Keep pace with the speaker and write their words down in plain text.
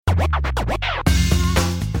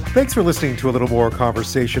Thanks for listening to A Little More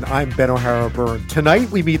Conversation. I'm Ben O'Hara-Byrne.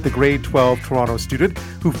 Tonight, we meet the grade 12 Toronto student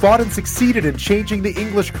who fought and succeeded in changing the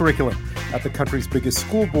English curriculum at the country's biggest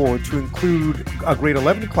school board to include a grade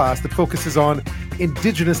 11 class that focuses on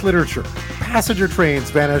Indigenous literature. Passenger trains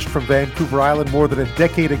vanished from Vancouver Island more than a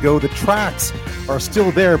decade ago. The tracks are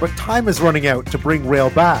still there, but time is running out to bring rail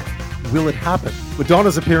back. Will it happen?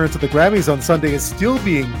 Madonna's appearance at the Grammys on Sunday is still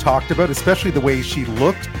being talked about, especially the way she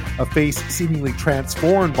looked, a face seemingly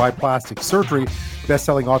transformed by plastic surgery.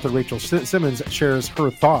 Bestselling author Rachel Simmons shares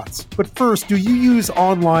her thoughts. But first, do you use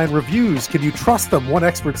online reviews? Can you trust them? One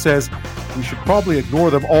expert says we should probably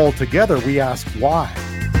ignore them altogether. We ask why.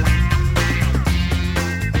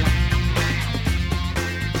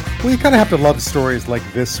 Well, you kind of have to love stories like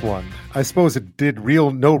this one. I suppose it did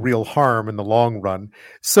no real harm in the long run.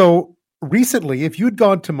 So recently, if you'd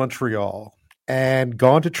gone to Montreal and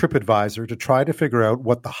gone to TripAdvisor to try to figure out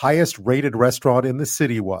what the highest rated restaurant in the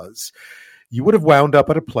city was, you would have wound up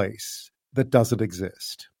at a place that doesn't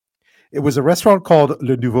exist. It was a restaurant called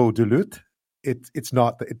Le Nouveau Duluth. It's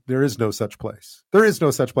not. There is no such place. There is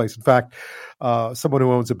no such place. In fact, someone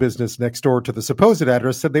who owns a business next door to the supposed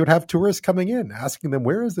address said they would have tourists coming in, asking them,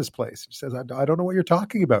 where is this place? She says, I don't know what you're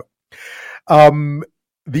talking about.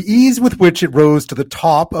 The ease with which it rose to the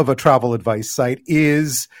top of a travel advice site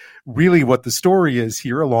is really what the story is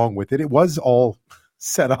here along with it. It was all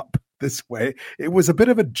set up this way. It was a bit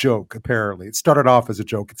of a joke, apparently. It started off as a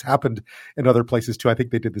joke. It's happened in other places too. I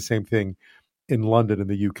think they did the same thing in London and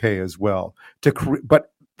the UK as well.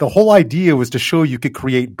 But the whole idea was to show you could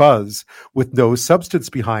create buzz with no substance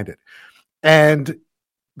behind it. And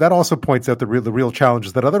that also points out the real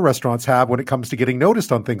challenges that other restaurants have when it comes to getting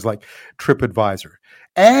noticed on things like TripAdvisor.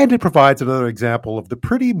 And it provides another example of the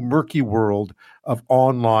pretty murky world of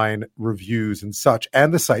online reviews and such,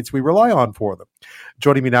 and the sites we rely on for them.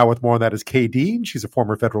 Joining me now with more on that is Kay Dean. She's a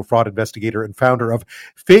former federal fraud investigator and founder of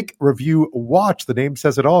Fake Review Watch. The name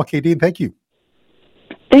says it all. Kay Dean, thank you.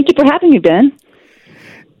 Thank you for having me, Ben.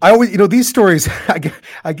 I always, these stories,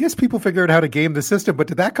 I guess people figure out how to game the system, but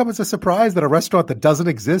did that come as a surprise that a restaurant that doesn't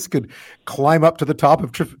exist could climb up to the top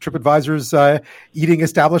of TripAdvisor's eating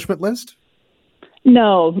establishment list?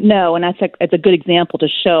 No, and it's a good example to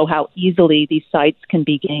show how easily these sites can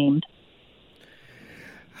be gamed.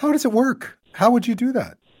 How does it work? How would you do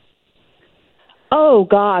that? Oh,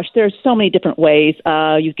 gosh, there's so many different ways.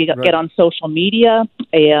 You can get on social media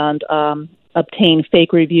and obtain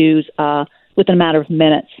fake reviews within a matter of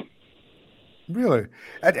minutes. Really?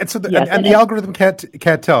 And so the algorithm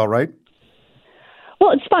can't tell, right? Well,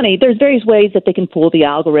 it's funny. There's various ways that they can fool the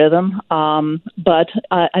algorithm, but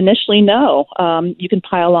initially, no. You can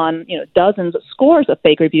pile on dozens, scores of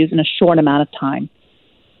fake reviews in a short amount of time.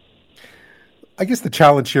 I guess the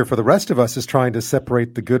challenge here for the rest of us is trying to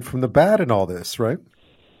separate the good from the bad in all this, right?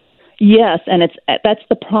 Yes, and that's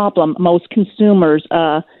the problem. Most consumers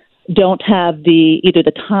don't have either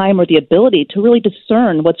the time or the ability to really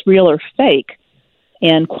discern what's real or fake.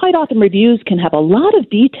 And quite often reviews can have a lot of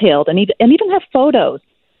detail and even have photos.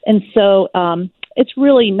 And so it's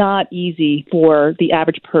really not easy for the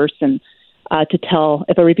average person to tell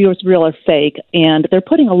if a review is real or fake. And they're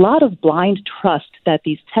putting a lot of blind trust that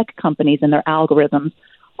these tech companies and their algorithms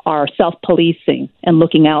are self-policing and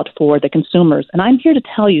looking out for the consumers. And I'm here to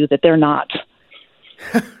tell you that they're not.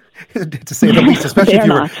 To say the least, especially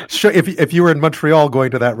if you were in Montreal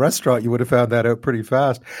going to that restaurant, you would have found that out pretty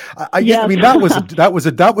fast. I mean, that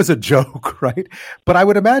was a joke, right? But I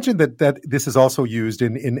would imagine that this is also used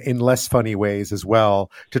in less funny ways as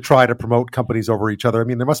well to try to promote companies over each other. I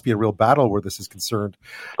mean, there must be a real battle where this is concerned.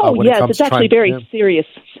 Yes, it's actually very serious.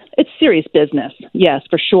 It's serious business. Yes,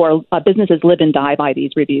 for sure. Businesses live and die by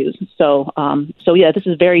these reviews. So this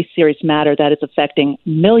is a very serious matter that is affecting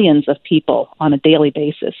millions of people on a daily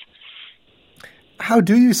basis. How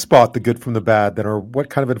do you spot the good from the bad then, or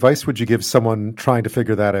what kind of advice would you give someone trying to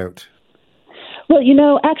figure that out? Well,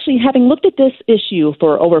 actually, having looked at this issue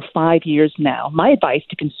for over 5 years now, my advice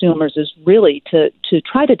to consumers is really to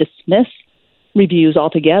try to dismiss reviews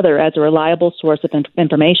altogether as a reliable source of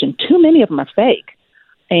information. Too many of them are fake.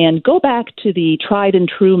 And go back to the tried and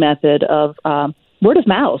true method of word of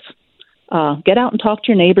mouth. Get out and talk to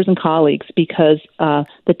your neighbors and colleagues, because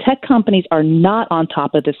the tech companies are not on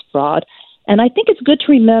top of this fraud. And I think it's good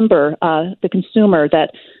to remember the consumer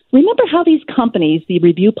remember how these companies, the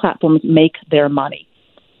review platforms, make their money.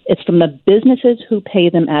 It's from the businesses who pay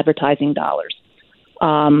them advertising dollars.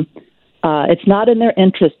 It's not in their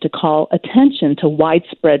interest to call attention to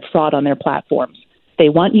widespread fraud on their platforms. They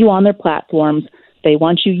want you on their platforms. They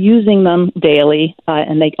want you using them daily,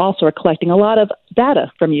 and they also are collecting a lot of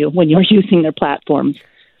data from you when you're using their platforms.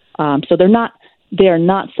 So they're not they are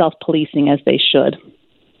not self-policing as they should.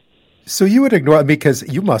 So you would ignore, because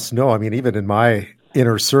you must know, even in my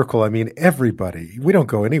inner circle, everybody, we don't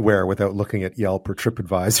go anywhere without looking at Yelp or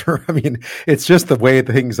TripAdvisor. It's just the way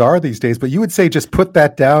things are these days. But you would say just put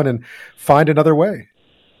that down and find another way.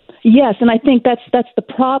 Yes, and I think that's the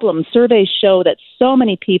problem. Surveys show that so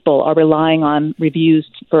many people are relying on reviews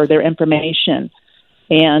for their information.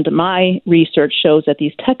 And my research shows that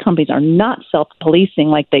these tech companies are not self-policing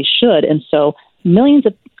like they should. And so millions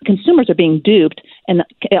of consumers are being duped. And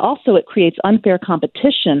also it creates unfair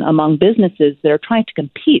competition among businesses that are trying to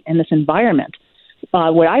compete in this environment.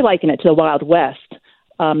 Where I liken it to the Wild West,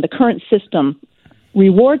 the current system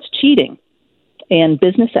rewards cheating, and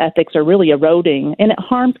business ethics are really eroding, and it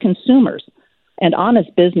harms consumers and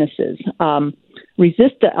honest businesses.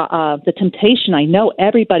 Resist the temptation. I know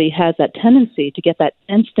everybody has that tendency to get that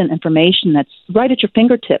instant information that's right at your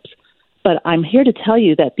fingertips. But I'm here to tell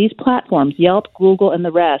you that these platforms, Yelp, Google, and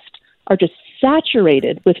the rest, are just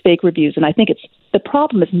saturated with fake reviews. And I think the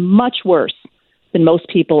problem is much worse than most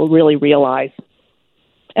people really realize.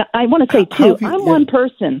 I want to say, too, I'm one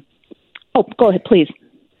person. Oh, go ahead, please.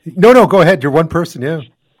 No, go ahead. You're one person, yeah.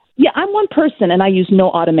 Yeah, I'm one person, and I use no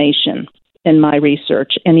automation in my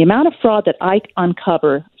research. And the amount of fraud that I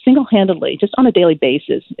uncover single-handedly, just on a daily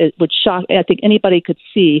basis, it would shock. I think anybody could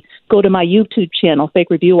see. Go to my YouTube channel, Fake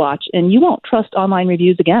Review Watch, and you won't trust online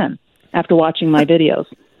reviews again after watching my videos.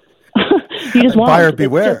 You just won't. Buyer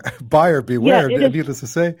beware. Buyer beware. Yeah, needless to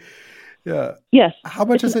say. Yeah. Yes. How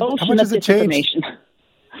much has it changed?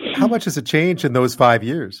 How much has it changed in those 5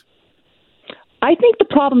 years? I think the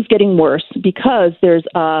problem's getting worse because there's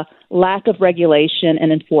a lack of regulation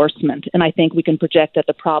and enforcement. And I think we can project that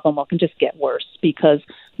the problem can just get worse because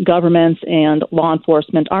governments and law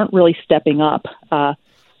enforcement aren't really stepping up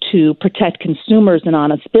to protect consumers and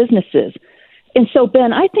honest businesses. And so,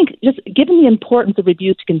 Ben, I think just given the importance of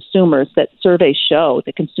reviews to consumers that surveys show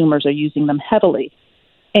that consumers are using them heavily,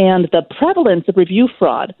 and the prevalence of review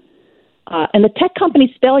fraud, and the tech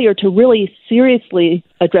companies' failure to really seriously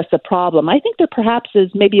address the problem, I think there perhaps is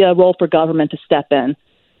maybe a role for government to step in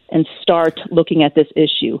and start looking at this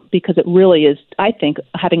issue because it really is, I think,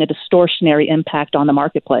 having a distortionary impact on the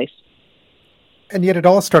marketplace. And yet, it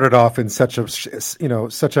all started off in such a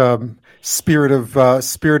spirit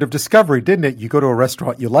of discovery, didn't it? You go to a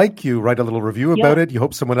restaurant you like, you write a little review about it, you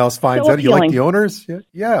hope someone else finds out you like the owners.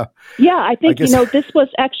 Yeah. Yeah, I think this was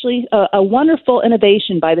actually a wonderful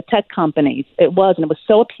innovation by the tech companies. It was, and it was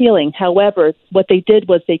so appealing. However, what they did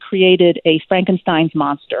was they created a Frankenstein's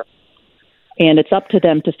monster, and it's up to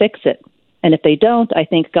them to fix it. And if they don't, I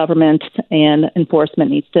think government and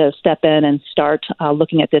enforcement needs to step in and start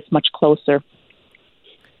looking at this much closer.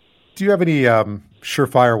 Do you have any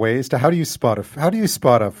surefire ways to how do you spot a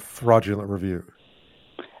fraudulent review?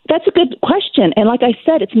 That's a good question. And like I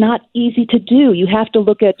said, it's not easy to do. You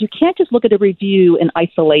can't just look at a review in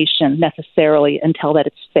isolation necessarily and tell that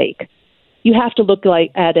it's fake. You have to look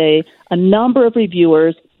at a number of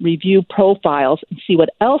reviewers, review profiles, and see what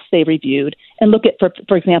else they reviewed, and look at,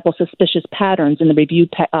 for example, suspicious patterns in the review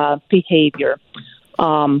behavior.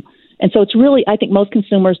 And so it's really, I think most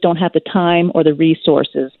consumers don't have the time or the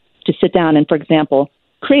resources to sit down and, for example,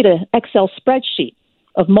 create an Excel spreadsheet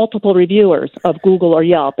of multiple reviewers of Google or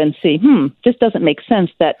Yelp and see, this doesn't make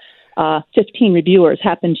sense that 15 reviewers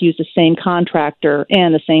happen to use the same contractor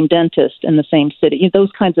and the same dentist in the same city.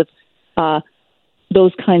 Those kinds of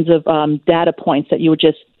data points that you would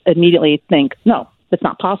just immediately think, no, that's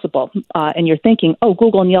not possible. And you're thinking, oh,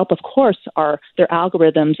 Google and Yelp, of course, their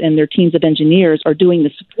algorithms and their teams of engineers are doing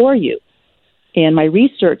this for you. And my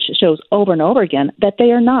research shows over and over again that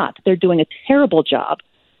they are not. They're doing a terrible job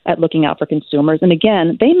at looking out for consumers. And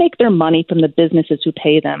again, they make their money from the businesses who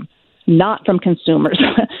pay them, not from consumers.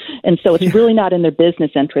 And so it's really not in their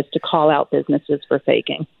business interest to call out businesses for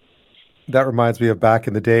faking. That reminds me of back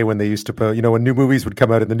in the day when they used to put, when new movies would come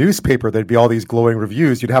out in the newspaper, there'd be all these glowing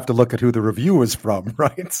reviews. You'd have to look at who the review was from,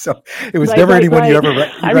 right? So it was never anyone you ever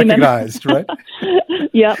recognized, right?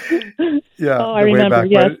 Yep. Yeah. Oh, I remember,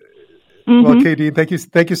 yes. Right? Mm-hmm. Well,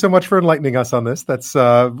 Kadeen, thank you so much for enlightening us on this. That's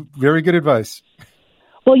very good advice.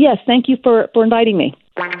 Well, yes, thank you for inviting me.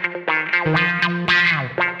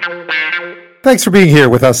 Thanks for being here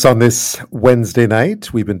with us on this Wednesday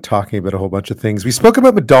night. We've been talking about a whole bunch of things. We spoke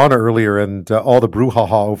about Madonna earlier and all the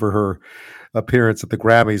brouhaha over her appearance at the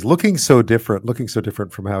Grammys, looking so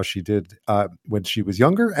different from how she did when she was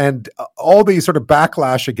younger, and all the sort of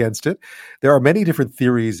backlash against it. There are many different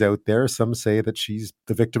theories out there. Some say that she's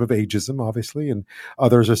the victim of ageism, obviously, and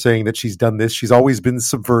others are saying that she's done this. She's always been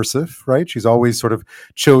subversive, right? She's always sort of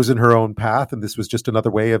chosen her own path, and this was just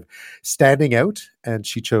another way of standing out, and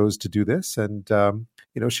she chose to do this. And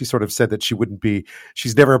she sort of said that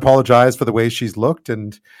she's never apologized for the way she's looked,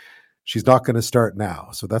 and she's not going to start now.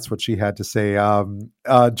 So that's what she had to say.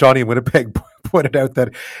 Johnny in Winnipeg pointed out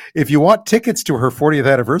that if you want tickets to her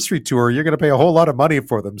 40th anniversary tour, you're going to pay a whole lot of money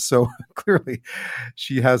for them. So clearly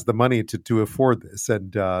she has the money to afford this.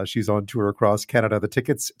 And she's on tour across Canada. The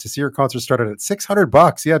tickets to see her concert started at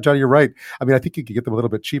 $600. Yeah, Johnny, you're right. I mean, I think you could get them a little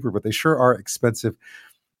bit cheaper, but they sure are expensive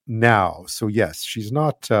now. So yes, she's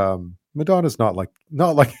not... Madonna's not like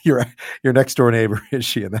your next door neighbor, is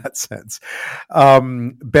she, in that sense?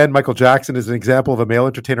 Ben, Michael Jackson is an example of a male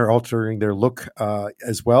entertainer altering their look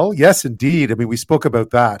as well. Yes, indeed. I mean, we spoke about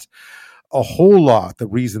that a whole lot, the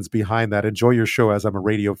reasons behind that. Enjoy your show, as I'm a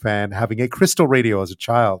radio fan, having a crystal radio as a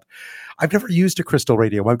child. I've never used a crystal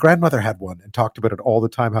radio. My grandmother had one and talked about it all the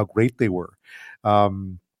time, how great they were. I'd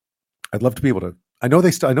love to be able to. I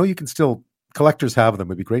know you can still. Collectors have them.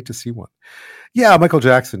 It'd be great to see one. Yeah, Michael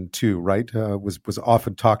Jackson too, right? Was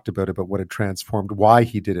often talked about what had transformed, why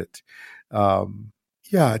he did it.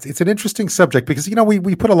 It's an interesting subject because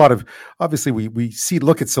we put a lot of, obviously we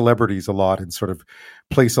look at celebrities a lot and sort of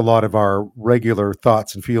place a lot of our regular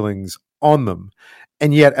thoughts and feelings on them,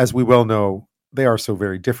 and yet, as we well know, they are so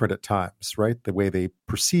very different at times, right? The way they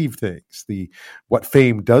perceive things, what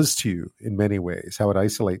fame does to you in many ways, how it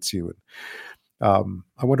isolates you. I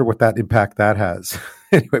wonder what that impact that has.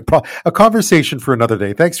 Anyway, a conversation for another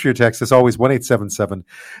day. Thanks for your text. As always,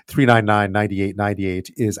 1-877-399-9898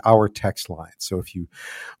 is our text line. So if you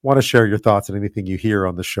want to share your thoughts on anything you hear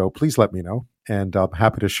on the show, please let me know. And I'm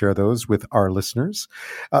happy to share those with our listeners.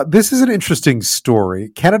 This is an interesting story.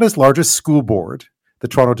 Canada's largest school board, the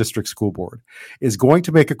Toronto District School Board, is going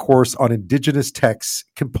to make a course on Indigenous texts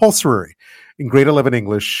compulsory in grade 11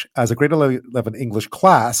 English as a grade 11 English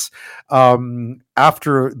class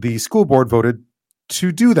after the school board voted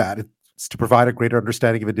to do that. It's to provide a greater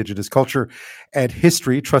understanding of Indigenous culture and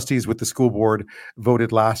history. Trustees with the school board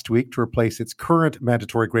voted last week to replace its current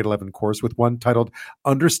mandatory grade 11 course with one titled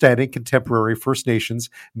Understanding Contemporary First Nations,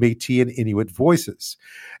 Métis, and Inuit Voices.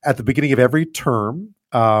 At the beginning of every term,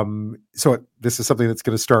 this is something that's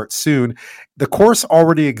going to start soon. The course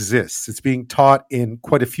already exists. It's being taught in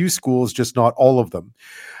quite a few schools, just not all of them.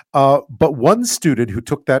 But one student who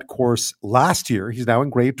took that course last year, he's now in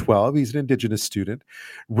grade 12, he's an Indigenous student,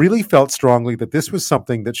 really felt strongly that this was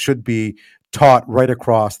something that should be taught right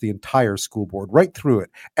across the entire school board, right through it,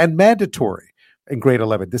 and mandatory in grade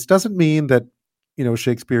 11. This doesn't mean that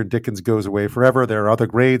Shakespeare and Dickens goes away forever. There are other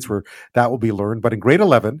grades where that will be learned. But in grade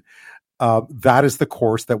 11, that is the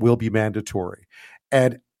course that will be mandatory.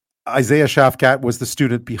 And Isaiah Shafqat was the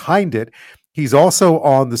student behind it. He's also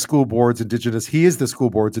on the school board's he is the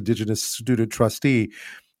school board's Indigenous Student Trustee,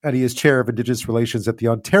 and he is chair of Indigenous Relations at the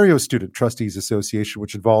Ontario Student Trustees Association,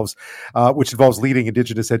 which involves leading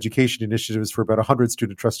Indigenous education initiatives for about 100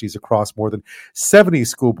 student trustees across more than 70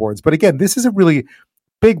 school boards. But again, this is a really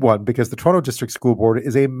big one because the Toronto District School Board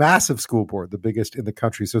is a massive school board, the biggest in the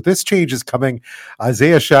country. So this change is coming.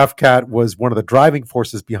 Isaiah Shafqat was one of the driving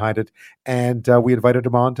forces behind it, and we invited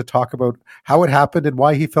him on to talk about how it happened and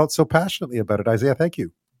why he felt so passionately about it. Isaiah, thank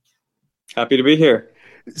you. Happy to be here.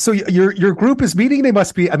 So your group is meeting.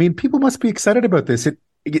 People must be excited about this.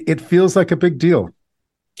 It feels like a big deal.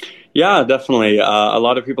 Yeah, definitely. A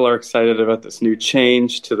lot of people are excited about this new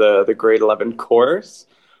change to the grade 11 course.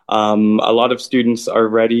 A lot of students are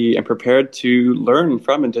ready and prepared to learn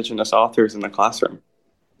from Indigenous authors in the classroom.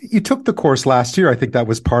 You took the course last year. I think that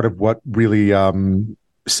was part of what really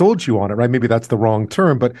sold you on it, right? Maybe that's the wrong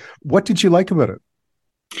term, but what did you like about it?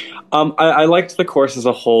 I liked the course as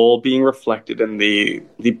a whole, being reflected in the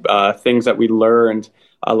things that we learned,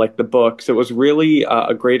 like the books. It was really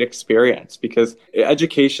a great experience because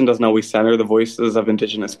education doesn't always center the voices of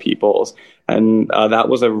Indigenous peoples. And that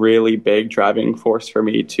was a really big driving force for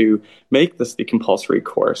me to make this the compulsory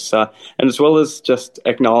course. And as well as just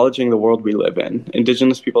acknowledging the world we live in.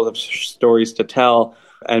 Indigenous people have stories to tell,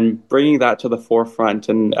 and bringing that to the forefront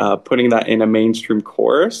and putting that in a mainstream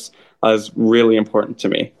course is really important to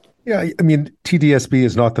me. Yeah, I mean, TDSB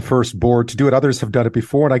is not the first board to do it. Others have done it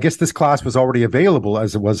before. And I guess this class was already available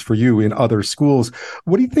as it was for you in other schools.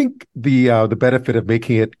 What do you think the benefit of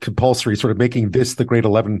making it compulsory, sort of making this the grade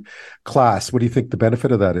 11 class? What do you think the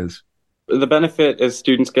benefit of that is? The benefit is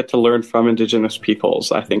students get to learn from Indigenous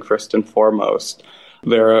peoples, I think, first and foremost.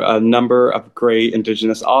 There are a number of great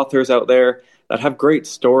Indigenous authors out there that have great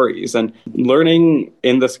stories, and learning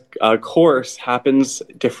in this course happens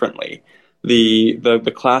differently.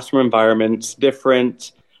 The classroom environment's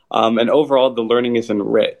different, and overall the learning is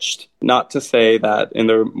enriched. Not to say that in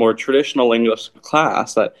the more traditional English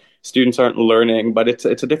class that students aren't learning, but it's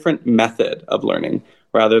a different method of learning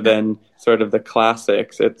rather than sort of the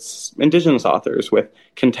classics. It's Indigenous authors with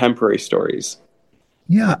contemporary stories.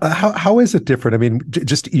 Yeah, how is it different? I mean,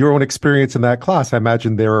 just your own experience in that class. I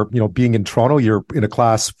imagine being in Toronto, you're in a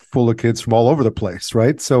class full of kids from all over the place,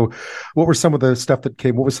 right? So, what was some of the stuff that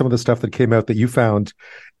came out that you found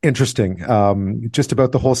interesting, just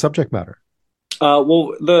about the whole subject matter?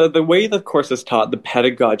 Well, the way the course is taught, the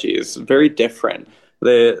pedagogy is very different.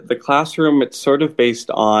 The classroom, it's sort of based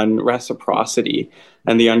on reciprocity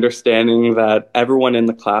and the understanding that everyone in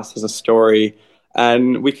the class has a story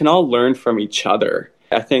and we can all learn from each other.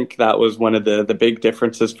 I think that was one of the big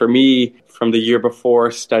differences for me from the year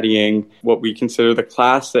before, studying what we consider the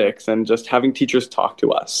classics and just having teachers talk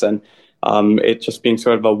to us, and it just being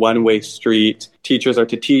sort of a one-way street. Teachers are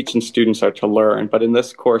to teach and students are to learn. But in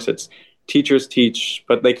this course, it's teachers teach,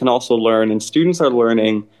 but they can also learn, and students are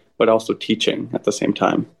learning, but also teaching at the same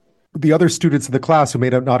time. The other students in the class who may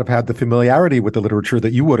not have had the familiarity with the literature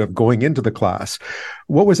that you would have going into the class,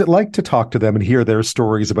 what was it like to talk to them and hear their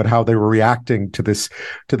stories about how they were reacting to this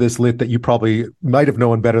lit that you probably might have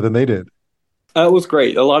known better than they did? It was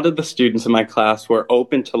great. A lot of the students in my class were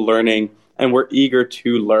open to learning and were eager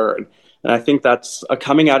to learn. And I think that's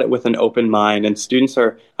coming at it with an open mind. And students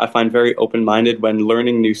are, I find, very open-minded when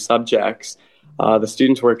learning new subjects. The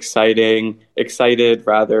students were excited,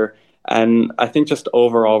 and I think just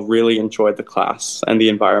overall really enjoyed the class and the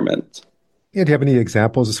environment. Yeah, do you have any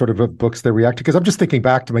examples of sort of books they reacted? Because I'm just thinking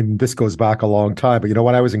back to, this goes back a long time, but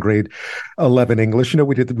when I was in grade 11 English,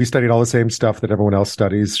 we studied all the same stuff that everyone else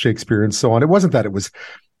studies, Shakespeare and so on. It wasn't that it was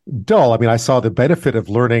dull. I saw the benefit of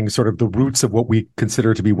learning sort of the roots of what we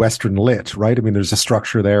consider to be Western lit, right? There's a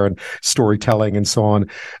structure there and storytelling and so on.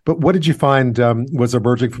 But what did you find was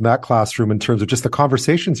emerging from that classroom in terms of just the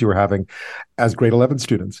conversations you were having as grade 11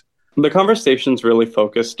 students? The conversations really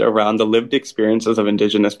focused around the lived experiences of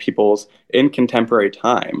Indigenous peoples in contemporary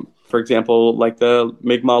time. For example, like the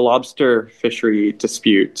Mi'kmaq lobster fishery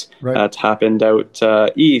dispute that's happened out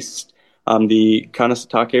east, the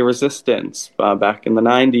Kanesatake resistance back in the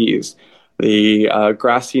 90s, the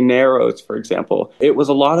grassy narrows, for example. It was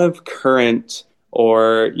a lot of current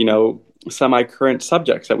or, semi-current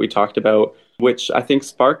subjects that we talked about, which I think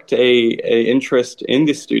sparked a interest in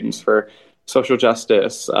the students for social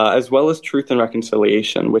justice, as well as truth and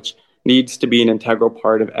reconciliation, which needs to be an integral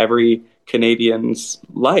part of every Canadian's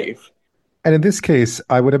life. And in this case,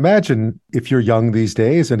 I would imagine if you're young these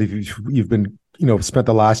days and if you've been, spent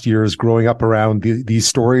the last years growing up around these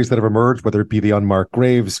stories that have emerged, whether it be the unmarked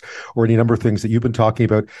graves or any number of things that you've been talking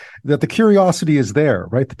about, that the curiosity is there,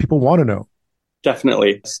 right? That people want to know.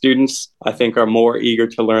 Definitely. Students, I think, are more eager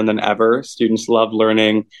to learn than ever. Students love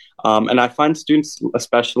learning. And I find students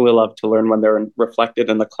especially love to learn when they're reflected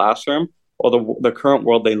in the classroom, or the current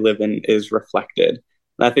world they live in is reflected.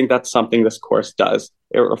 And I think that's something this course does.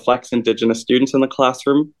 It reflects Indigenous students in the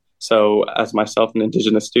classroom. So as myself, an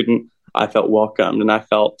Indigenous student, I felt welcomed and I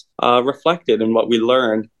felt reflected in what we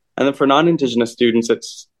learned. And then for non-Indigenous students,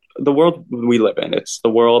 it's the world we live in. It's the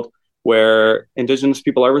world where Indigenous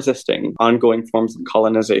people are resisting ongoing forms of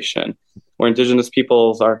colonization, where Indigenous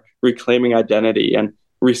peoples are reclaiming identity and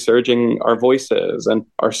resurging our voices and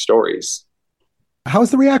our stories. How's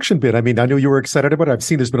the reaction been? I know you were excited about it. I've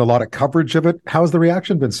seen there's been a lot of coverage of it. How's the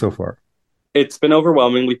reaction been so far? It's been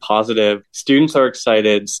overwhelmingly positive. Students are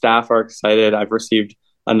excited. Staff are excited. I've received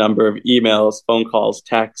a number of emails, phone calls,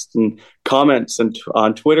 texts, and comments and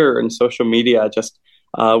on Twitter and social media, just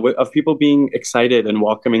of people being excited and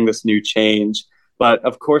welcoming this new change. But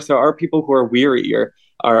of course, there are people who are weary or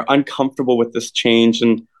are uncomfortable with this change.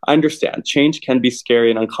 And I understand change can be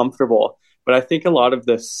scary and uncomfortable. But I think a lot of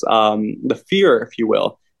this, the fear, if you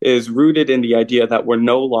will, is rooted in the idea that we're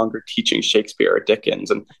no longer teaching Shakespeare or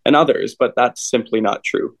Dickens and others. But that's simply not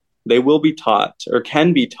true. They will be taught or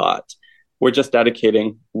can be taught. We're just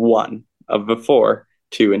dedicating one of the four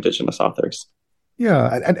to Indigenous authors.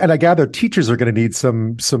 Yeah, and I gather teachers are going to need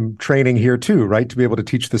some training here too, right, to be able to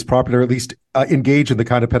teach this properly, or at least engage in the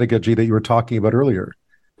kind of pedagogy that you were talking about earlier.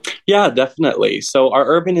 Yeah, definitely. So our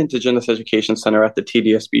Urban Indigenous Education Center at the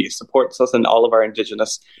TDSB supports us in all of our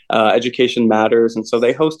Indigenous education matters. And so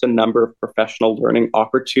they host a number of professional learning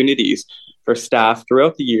opportunities for staff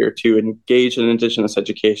throughout the year to engage in Indigenous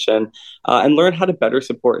education and learn how to better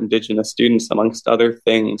support Indigenous students, amongst other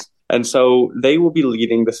things. And so they will be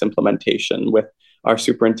leading this implementation with our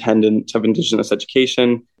superintendent of Indigenous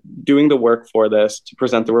education, doing the work for this to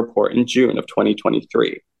present the report in June of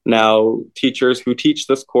 2023. Now, teachers who teach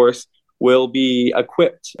this course will be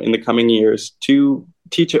equipped in the coming years to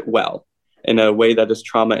teach it well in a way that is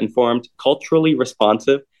trauma-informed, culturally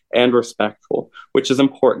responsive, and respectful, which is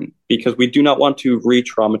important because we do not want to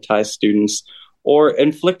re-traumatize students or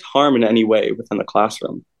inflict harm in any way within the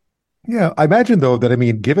classroom. Yeah, I imagine, though, that,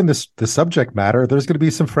 given the subject matter, there's going to be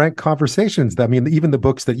some frank conversations. Even the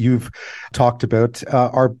books that you've talked about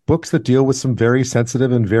are books that deal with some very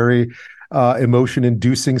sensitive and very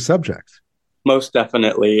emotion-inducing subjects. Most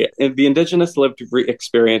definitely. The Indigenous lived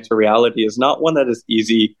experience or reality is not one that is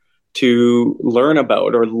easy to learn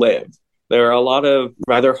about or live. There are a lot of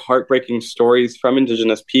rather heartbreaking stories from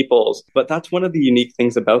Indigenous peoples, but that's one of the unique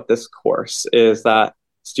things about this course is that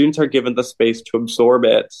students are given the space to absorb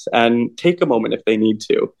it and take a moment if they need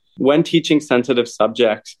to. When teaching sensitive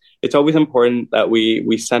subjects, it's always important that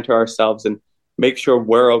we center ourselves and make sure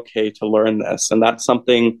we're okay to learn this. And that's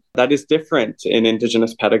something that is different in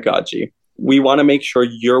Indigenous pedagogy. We want to make sure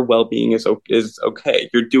your well-being is okay,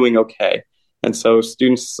 you're doing okay. And so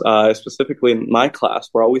students, specifically in my class,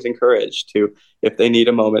 were always encouraged to, if they need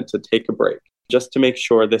a moment, to take a break, just to make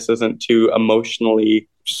sure this isn't too emotionally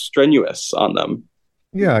strenuous on them.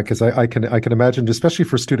 Yeah, because I can imagine, especially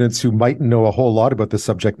for students who might know a whole lot about the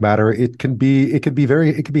subject matter, it can be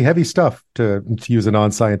heavy stuff, to use a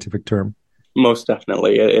non-scientific term. Most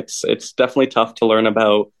definitely. It's definitely tough to learn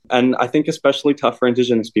about. And I think especially tough for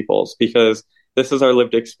Indigenous peoples because this is our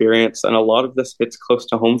lived experience and a lot of this hits close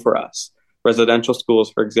to home for us. Residential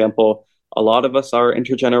schools, for example, a lot of us are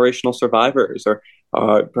intergenerational survivors, or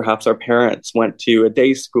perhaps our parents went to a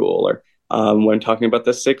day school, or when talking about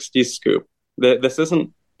the 60s scoop. This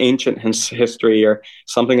isn't ancient history or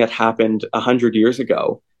something that happened 100 years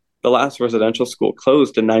ago. The last residential school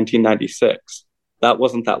closed in 1996. That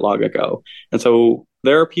wasn't that long ago. And so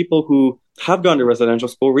there are people who have gone to residential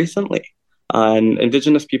school recently. And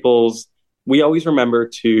Indigenous peoples, we always remember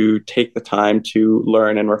to take the time to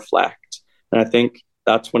learn and reflect. And I think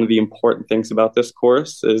that's one of the important things about this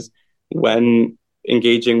course is when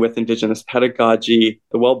engaging with Indigenous pedagogy,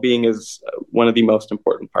 the well-being is one of the most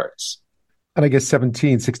important parts. And I guess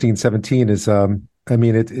 16, 17 is, there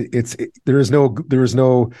is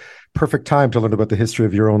no perfect time to learn about the history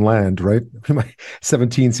of your own land, right?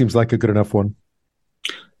 17 seems like a good enough one.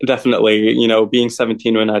 Definitely. Being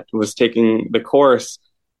 17 when I was taking the course,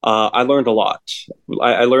 I learned a lot.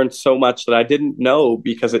 I learned so much that I didn't know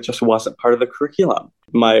because it just wasn't part of the curriculum.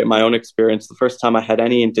 My own experience, the first time I had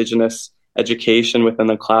any Indigenous education within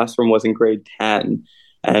the classroom was in grade 10.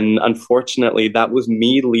 And unfortunately, that was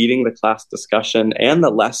me leading the class discussion and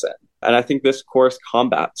the lesson. And I think this course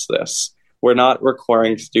combats this. We're not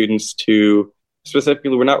requiring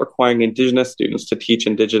we're not requiring Indigenous students to teach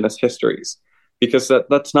Indigenous histories because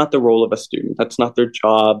that's not the role of a student. That's not their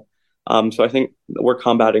job. So I think we're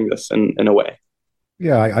combating this in a way.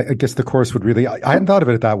 Yeah, I guess the course would really, I hadn't thought of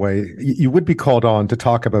it that way. You would be called on to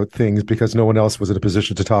talk about things because no one else was in a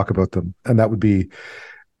position to talk about them. And that would be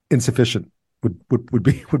insufficient. Would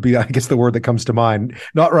be I guess the word that comes to mind.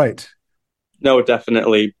 Not right. No,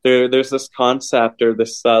 definitely. There's this concept or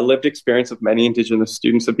this lived experience of many Indigenous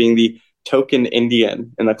students of being the token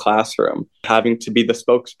Indian in the classroom, having to be the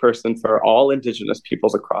spokesperson for all Indigenous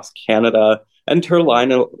peoples across Canada and Turtle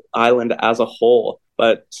Island as a whole.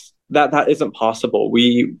 But that isn't possible.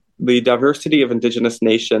 The diversity of Indigenous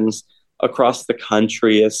nations across the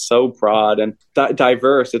country is so broad and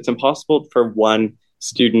diverse. It's impossible for one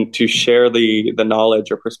student to share the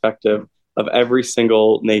knowledge or perspective of every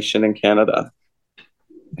single nation in Canada.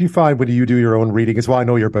 Do you find when you do your own reading as well? I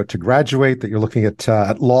know you're about to graduate, that you're looking at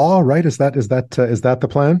law, right? Is that the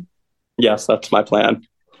plan? Yes, that's my plan.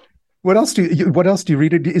 What else do you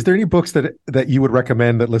read? Is there any books that you would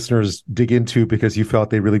recommend that listeners dig into because you felt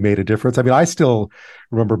they really made a difference? I still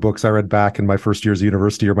remember books I read back in my first years of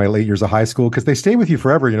university or my late years of high school because they stay with you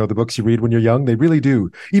forever. The books you read when you're young, they really do.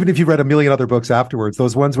 Even if you've read a million other books afterwards,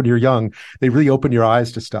 those ones when you're young, they really open your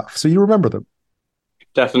eyes to stuff. So you remember them.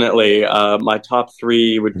 Definitely. My top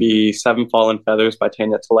three would be Seven Fallen Feathers by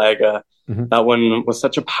Tanya Talaga. Mm-hmm. That one was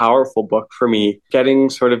such a powerful book for me, getting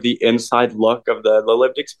sort of the inside look of the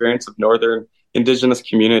lived experience of Northern Indigenous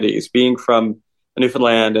communities, being from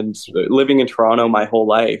Newfoundland and living in Toronto my whole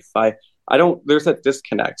life. There's that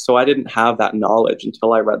disconnect. So I didn't have that knowledge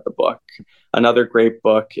until I read the book. Another great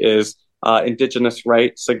book is Indigenous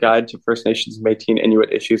Rights, A Guide to First Nations and Métis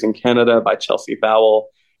Inuit Issues in Canada by Chelsea Vowell.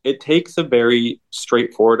 It takes a very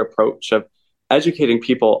straightforward approach of educating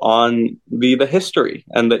people on the history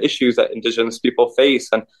and the issues that Indigenous people face.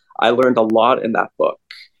 And I learned a lot in that book.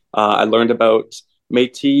 I learned about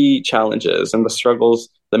Métis challenges and the struggles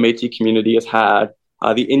the Métis community has had,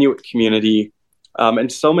 the Inuit community,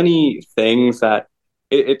 and so many things that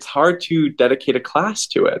it's hard to dedicate a class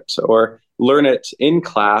to it or learn it in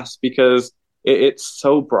class because it's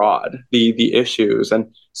so broad, the issues.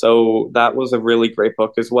 And so that was a really great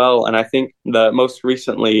book as well. And I think the most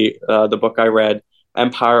recently, the book I read,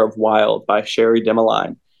 Empire of Wild by Sherry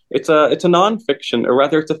Dimeline. It's a nonfiction, or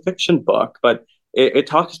rather it's a fiction book, but it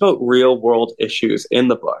talks about real world issues in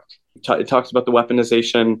the book. It talks about the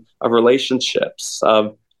weaponization of relationships,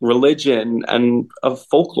 of religion, and of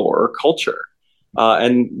folklore or culture.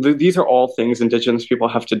 And these are all things Indigenous people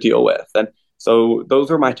have to deal with. And so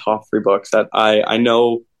those are my top 3 books that I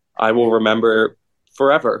know I will remember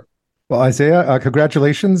forever. Well, Isaiah,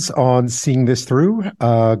 congratulations on seeing this through.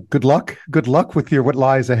 Good luck. Good luck with your what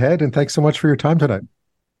lies ahead. And thanks so much for your time tonight.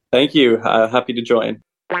 Thank you. Happy to join.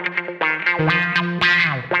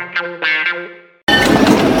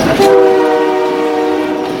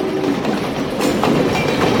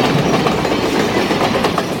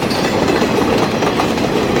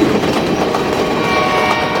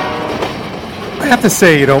 I have to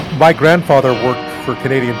say, my grandfather worked for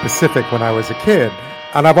Canadian Pacific when I was a kid,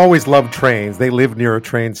 and I've always loved trains. They live near a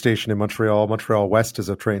train station in Montreal. Montreal West is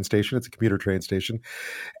a train station. It's a commuter train station.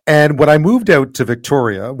 And when I moved out to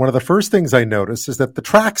Victoria, one of the first things I noticed is that the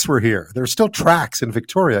tracks were here. There are still tracks in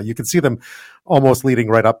Victoria. You can see them almost leading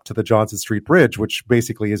right up to the Johnson Street Bridge, which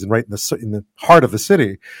basically is right in the heart of the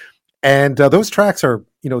city. And those tracks are,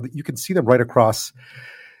 you can see them right across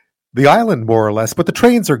the island, more or less, but the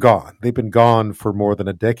trains are gone. They've been gone for more than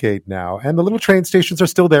a decade now. And the little train stations are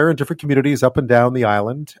still there in different communities up and down the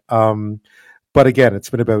island. But again, it's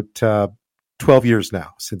been about 12 years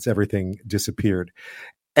now since everything disappeared.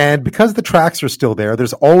 And because the tracks are still there,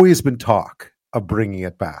 there's always been talk of bringing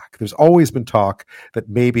it back. There's always been talk that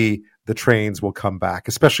maybe the trains will come back,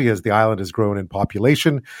 especially as the island has grown in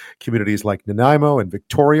population. Communities like Nanaimo and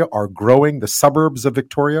Victoria are growing. The suburbs of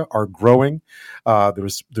Victoria are growing.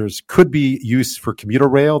 There's could be use for commuter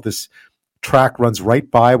rail. This track runs right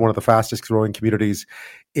by one of the fastest growing communities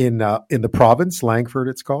in the province, Langford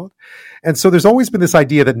it's called. And so there's always been this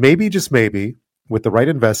idea that maybe, just maybe, with the right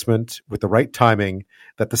investment, with the right timing,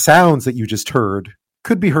 that the sounds that you just heard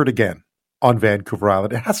could be heard again on Vancouver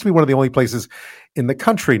Island. It has to be one of the only places in the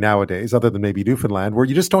country nowadays, other than maybe Newfoundland, where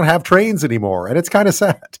you just don't have trains anymore. And it's kind of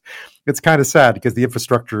sad. It's kind of sad because the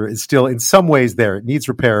infrastructure is still in some ways there. It needs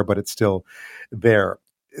repair, but it's still there.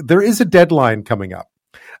 There is a deadline coming up.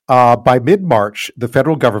 By mid-March, the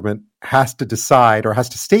federal government has to decide, or has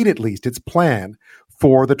to state at least, its plan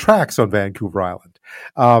for the tracks on Vancouver Island.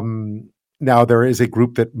 Now, there is a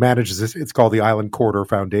group that manages this. It's called the Island Corridor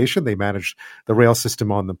Foundation. They manage the rail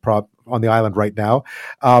system on the island right now.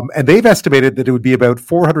 And they've estimated that it would be about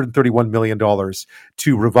 $431 million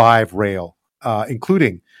to revive rail,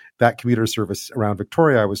 including that commuter service around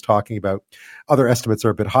Victoria I was talking about. Other estimates are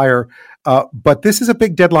a bit higher. But this is a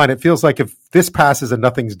big deadline. It feels like if this passes and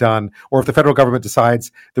nothing's done, or if the federal government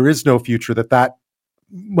decides there is no future, that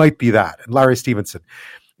might be that. And Larry Stevenson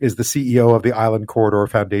is the CEO of the Island Corridor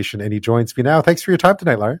Foundation, and he joins me now. Thanks for your time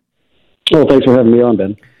tonight, Larry. Well, thanks for having me on,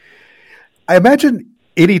 Ben. I imagine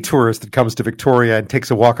any tourist that comes to Victoria and takes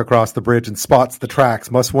a walk across the bridge and spots the tracks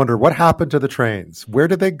must wonder what happened to the trains. Where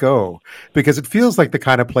did they go? Because it feels like the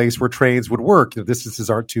kind of place where trains would work. The distances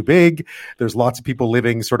aren't too big. There's lots of people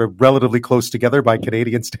living sort of relatively close together by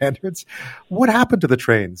Canadian standards. What happened to the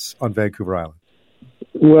trains on Vancouver Island?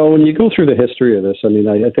 Well, when you go through the history of this,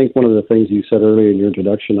 I think one of the things you said earlier in your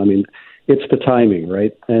introduction, it's the timing,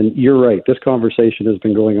 right? And you're right. This conversation has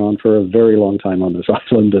been going on for a very long time on this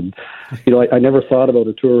island. And, I never thought about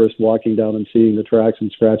a tourist walking down and seeing the tracks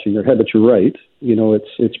and scratching their head, but you're right.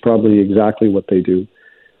 It's probably exactly what they do.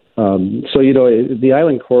 The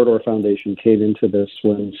Island Corridor Foundation came into this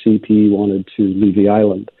when CP wanted to leave the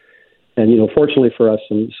island. And, fortunately for us,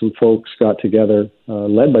 some folks got together,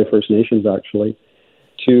 led by First Nations, actually,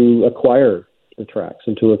 to acquire the tracks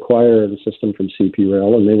and to acquire the system from CP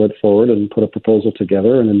Rail. And they went forward and put a proposal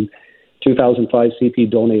together. And in 2005,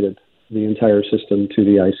 CP donated the entire system to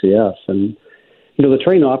the ICF. And, the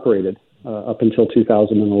train operated up until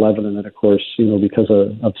 2011. And then, of course, because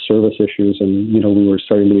of service issues and, we were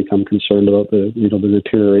starting to become concerned about the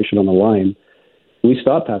deterioration on the line, we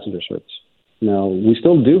stopped passenger service. Now, we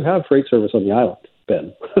still do have freight service on the island,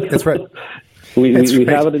 Ben. That's right. We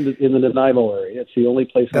have it in the Nanaimo area. It's the only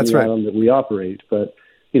place on the island that we operate. But,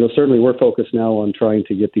 certainly we're focused now on trying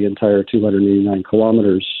to get the entire 289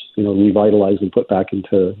 kilometers, revitalized and put back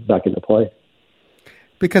into play.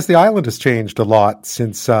 Because the island has changed a lot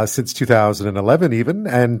since 2011, even,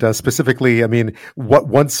 and specifically, I mean, what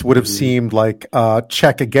once would have seemed like a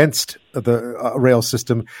check against the rail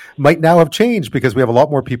system might now have changed because we have a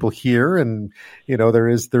lot more people here, and there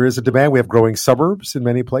is a demand. We have growing suburbs in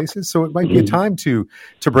many places, so it might be a time to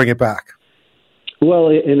bring it back. Well,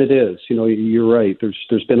 and it is. You're right.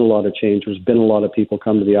 There's been a lot of change. There's been a lot of people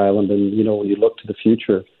come to the island, and when you look to the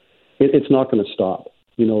future, it's not going to stop.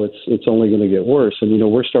 It's only going to get worse. And,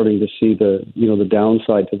 we're starting to see the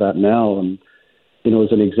downside to that now. And,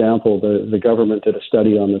 as an example, the government did a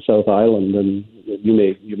study on the South Island, and you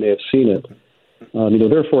may have seen it.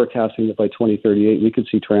 They're forecasting that by 2038, we could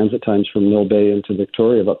see transit times from Mill Bay into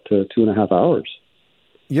Victoria of up to 2.5 hours.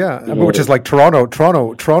 Yeah, which is like Toronto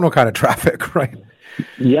kind of traffic, right?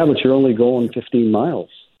 Yeah, but you're only going 15 miles.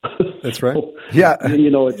 That's right. So, yeah.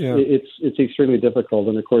 It's extremely difficult.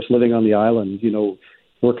 And of course, living on the island,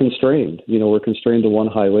 we're constrained. We're constrained to one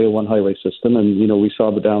highway system. And, we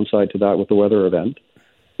saw the downside to that with the weather event,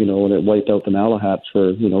 when it wiped out the Malahats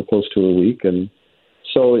for, close to a week. And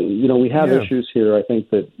so, we have issues here, I think,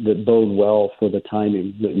 that bode well for the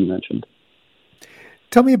timing that you mentioned.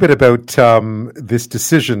 Tell me a bit about this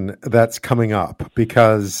decision that's coming up,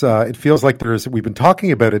 because it feels like we've been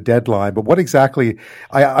talking about a deadline, but what exactly,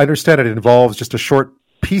 I understand it involves just a short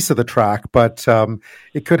piece of the track, but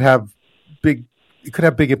it could have big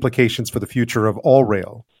implications for the future of all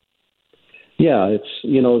rail. Yeah, it's,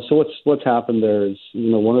 so what's happened there is,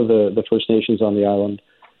 one of the First Nations on the island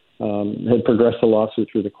had progressed a lawsuit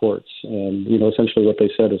through the courts. And, essentially what they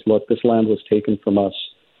said is, look, this land was taken from us.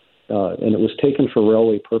 And it was taken for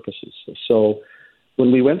railway purposes. So when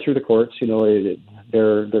we went through the courts,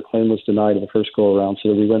 their claim was denied in the first go-around.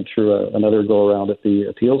 So we went through another go-around at the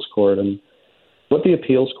appeals court. And what the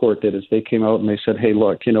appeals court did is they came out and they said, hey,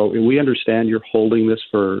 look, we understand you're holding this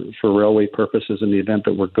for railway purposes in the event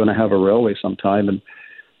that we're going to have a railway sometime. And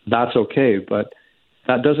that's okay. But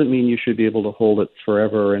that doesn't mean you should be able to hold it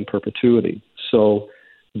forever or in perpetuity. So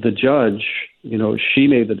the judge, she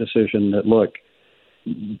made the decision that, look,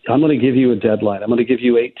 I'm going to give you a deadline. I'm going to give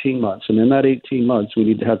you 18 months. And in that 18 months, we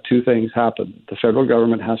need to have two things happen. The federal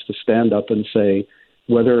government has to stand up and say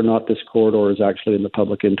whether or not this corridor is actually in the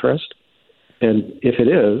public interest. And if it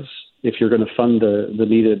is, if you're going to fund the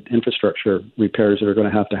needed infrastructure repairs that are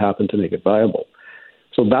going to happen to make it viable.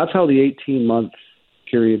 So that's how the 18-month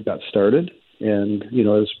period got started. And,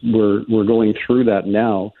 as we're going through that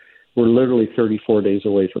now, we're literally 34 days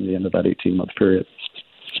away from the end of that 18-month period.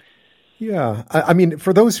 Yeah. I mean,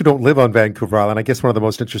 for those who don't live on Vancouver Island, I guess one of the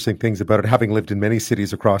most interesting things about it, having lived in many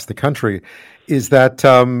cities across the country, is that,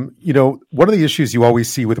 one of the issues you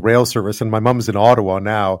always see with rail service, and my mom's in Ottawa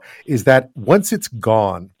now, is that once it's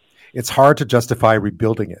gone, it's hard to justify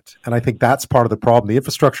rebuilding it. And I think that's part of the problem. The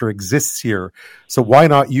infrastructure exists here, so why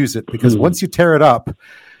not use it? Because once you tear it up,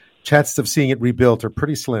 chances of seeing it rebuilt are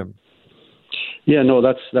pretty slim. Yeah, no,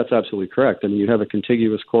 that's absolutely correct. I mean, you have a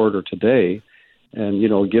contiguous corridor today. And,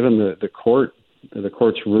 given the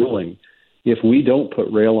court's ruling, if we don't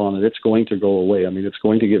put rail on it, it's going to go away. I mean, it's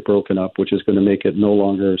going to get broken up, which is going to make it no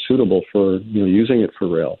longer suitable for, using it for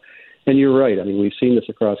rail. And you're right. I mean, we've seen this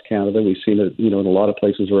across Canada. We've seen it, in a lot of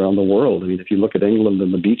places around the world. I mean, if you look at England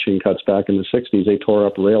and the beaching cuts back in the 60s, they tore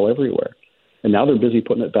up rail everywhere. And now they're busy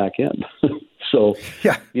putting it back in. So,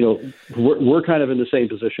 we're kind of in the same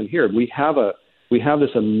position here. We have this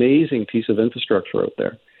amazing piece of infrastructure out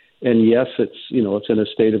there. And yes, it's in a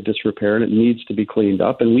state of disrepair and it needs to be cleaned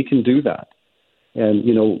up, and we can do that. And,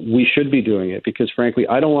 we should be doing it because, frankly,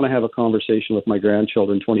 I don't want to have a conversation with my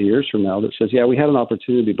grandchildren 20 years from now that says, yeah, we had an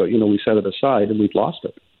opportunity, but, we set it aside and we've lost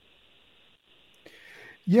it.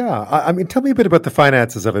 Yeah. I mean, tell me a bit about the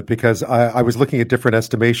finances of it, because I was looking at different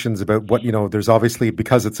estimations about what, there's obviously,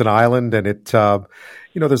 because it's an island and there's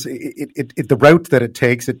the route that it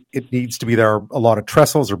takes, it needs to be there are a lot of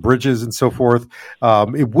trestles or bridges and so forth.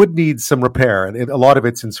 It would need some repair, and a lot of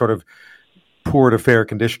it's in sort of poor to fair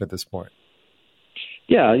condition at this point.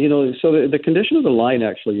 Yeah. So the condition of the line,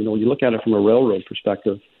 actually, when you look at it from a railroad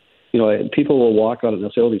perspective, people will walk on it and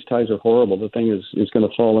they'll say, oh, these ties are horrible. The thing is going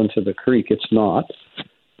to fall into the creek. It's not.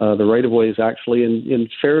 The right-of-way is actually in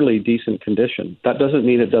fairly decent condition. That doesn't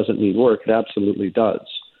mean it doesn't need work. It absolutely does.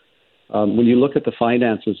 When you look at the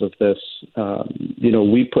finances of this,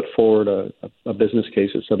 we put forward a business case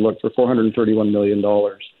that said, look, for $431 million,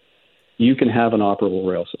 you can have an operable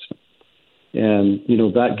rail system. And,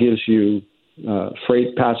 that gives you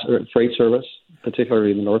freight service,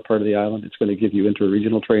 particularly in the north part of the island. It's going to give you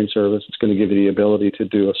interregional train service. It's going to give you the ability to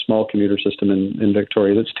do a small commuter system in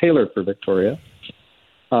Victoria that's tailored for Victoria.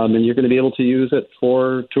 And you're going to be able to use it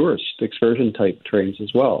for tourist excursion type trains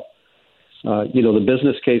as well. The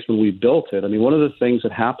business case when we built it. I mean, one of the things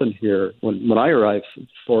that happened here when I arrived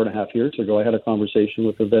 4.5 years ago, I had a conversation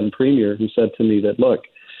with the then premier who said to me that, look,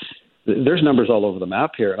 there's numbers all over the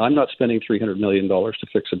map here. I'm not spending $300 million to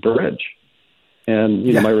fix a bridge.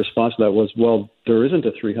 And, my response to that was, well, there isn't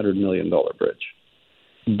a $300 million bridge.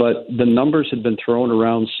 But the numbers had been thrown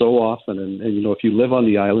around so often. And, if you live on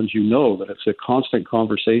the islands, you know that it's a constant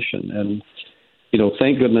conversation. And,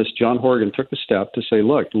 thank goodness John Horgan took the step to say,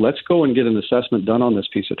 look, let's go and get an assessment done on this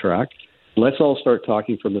piece of track. Let's all start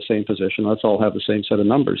talking from the same position. Let's all have the same set of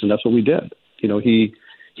numbers. And that's what we did.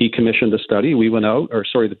 He commissioned a study. We went out,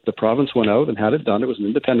 the province went out and had it done. It was an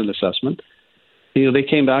independent assessment. They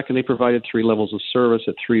came back and they provided 3 levels of service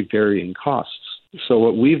at 3 varying costs. So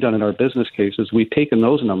what we've done in our business case is we've taken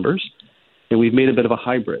those numbers and we've made a bit of a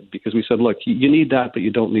hybrid because we said, look, you need that, but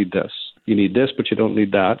you don't need this. You need this, but you don't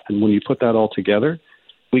need that. And when you put that all together,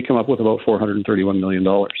 we come up with about $431 million.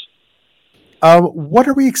 What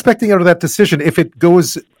are we expecting out of that decision? If it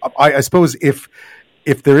goes, I suppose, if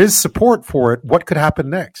there is support for it, what could happen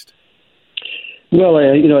next? Well,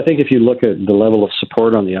 I think if you look at the level of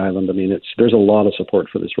support on the island, I mean, there's a lot of support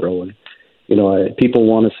for this railway. People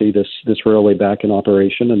want to see this railway back in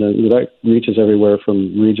operation, and that reaches everywhere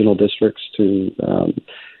from regional districts to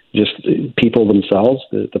just people themselves,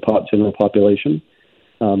 the general population.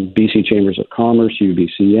 BC Chambers of Commerce,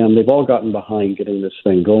 UBCM, they've all gotten behind getting this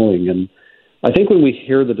thing going. And I think when we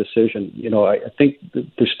hear the decision, I think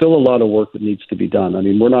there's still a lot of work that needs to be done. I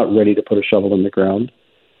mean, we're not ready to put a shovel in the ground.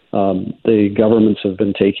 The governments have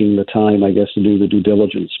been taking the time, I guess, to do the due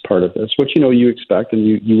diligence part of this, which, you expect, and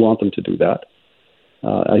you want them to do that.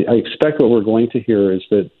 I expect what we're going to hear is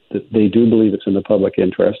that they do believe it's in the public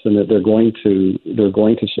interest and that they're going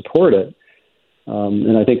to support it.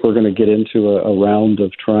 And I think we're going to get into a round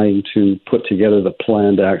of trying to put together the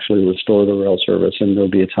plan to actually restore the rail service, and there'll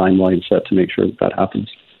be a timeline set to make sure that happens.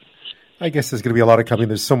 I guess there's going to be a lot of coming.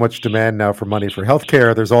 There's so much demand now for money for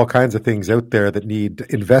healthcare. There's all kinds of things out there that need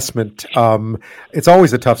investment. It's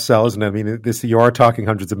always a tough sell, isn't it? I mean, you are talking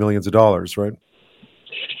hundreds of millions of dollars, right?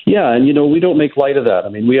 Yeah, and we don't make light of that. I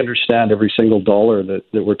mean, we understand every single dollar that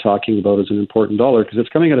we're talking about is an important dollar because it's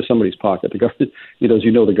coming out of somebody's pocket. The government, as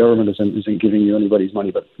you know, the government isn't giving you anybody's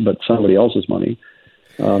money, but somebody else's money.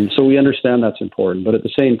 So we understand that's important. But at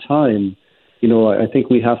the same time, I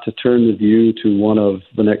think we have to turn the view to one of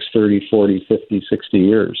the next 30, 40, 50, 60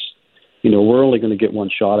 years. We're only going to get one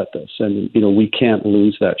shot at this, and, we can't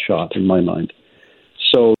lose that shot in my mind.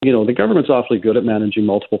 So, the government's awfully good at managing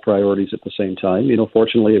multiple priorities at the same time.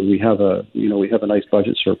 Fortunately, we have a nice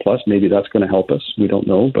budget surplus. Maybe that's going to help us. We don't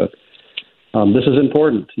know, but this is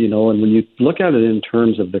important, and when you look at it in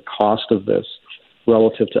terms of the cost of this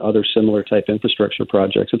relative to other similar type infrastructure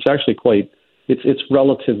projects, it's actually it's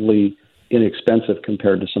relatively inexpensive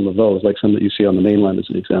compared to some of those, like some that you see on the mainland as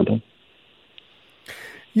an example.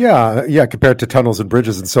 Yeah, compared to tunnels and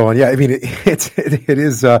bridges and so on. Yeah, I mean, it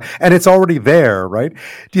is, and it's already there, right?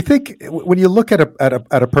 Do you think when you look at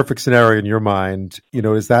a perfect scenario in your mind,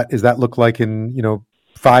 does that look like in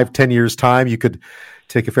 5-10 years time you could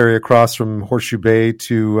take a ferry across from Horseshoe Bay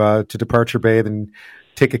to Departure Bay, then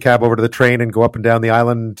take a cab over to the train and go up and down the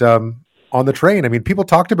island on the train? I mean, people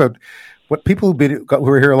talked about what people who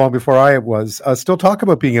were here long before I was still talk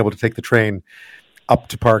about being able to take the train up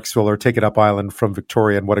to Parksville or take it up island from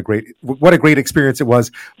Victoria, and what a great experience it was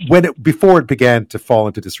before it began to fall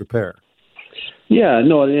into disrepair. Yeah,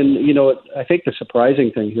 no, and I think the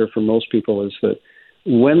surprising thing here for most people is that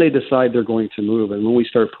when they decide they're going to move, and when we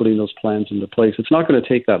start putting those plans into place, it's not going to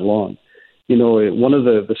take that long. One of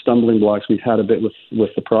the stumbling blocks we've had a bit with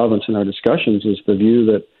the province in our discussions is the view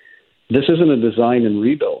that this isn't a design and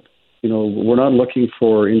rebuild. We're not looking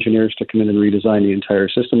for engineers to come in and redesign the entire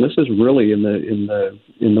system. This is really, in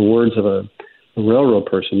the words of a railroad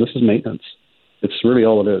person, this is maintenance. It's really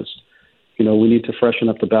all it is. We need to freshen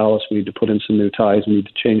up the ballast. We need to put in some new ties. We need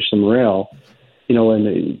to change some rail.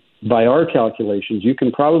 And by our calculations, you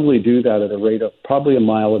can probably do that at a rate of probably a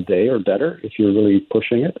mile a day or better if you're really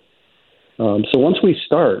pushing it. So once we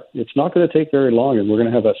start, it's not going to take very long, and we're going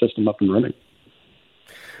to have that system up and running.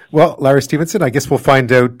 Well, Larry Stevenson, I guess we'll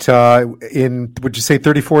find out in, would you say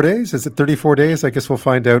 34 days? Is it 34 days? I guess we'll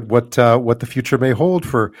find out what the future may hold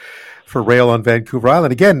for rail on Vancouver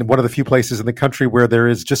Island. Again, one of the few places in the country where there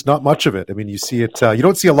is just not much of it. I mean, you see it, you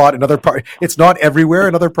don't see a lot in other parts. It's not everywhere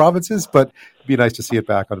in other provinces, but it'd be nice to see it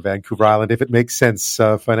back on Vancouver Island if it makes sense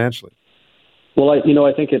financially. Well,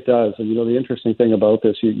 I think it does. And, the interesting thing about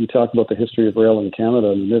this, you talk about the history of rail in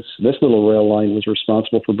Canada, and this little rail line was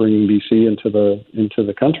responsible for bringing BC into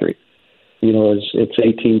the country. It's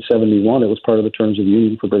 1871. It was part of the Terms of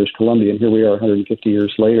Union for British Columbia, and here we are 150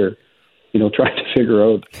 years later. trying to figure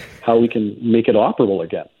out how we can make it operable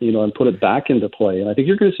again, and put it back into play. And I think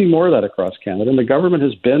you're going to see more of that across Canada. And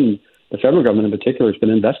the federal government in particular, has been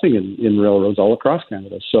investing in railroads all across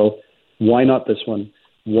Canada. So why not this one?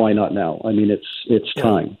 Why not now? I mean, it's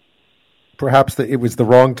time. Perhaps it was the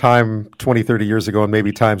wrong time 20, 30 years ago, and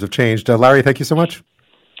maybe times have changed. Larry, thank you so much.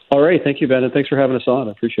 All right. Thank you, Ben, and thanks for having us on.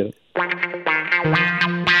 I appreciate it.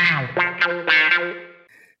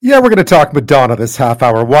 Yeah, we're going to talk Madonna this half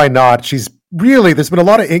hour. Why not? There's been a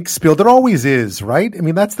lot of ink spilled. There always is, right? I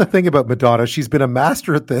mean, that's the thing about Madonna. She's been a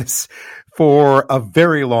master at this for a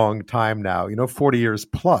very long time now, 40 years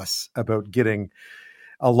plus, about getting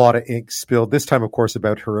a lot of ink spilled. This time, of course,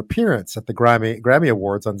 about her appearance at the Grammy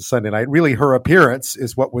Awards on Sunday night. Really, her appearance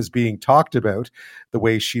is what was being talked about, the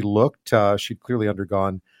way she looked. She'd clearly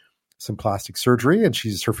undergone some plastic surgery, and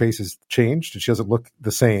her face has changed and she doesn't look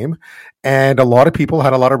the same. And a lot of people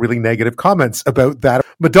had a lot of really negative comments about that.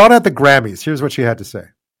 Madonna at the Grammys, here's what she had to say.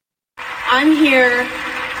 I'm here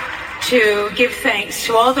to give thanks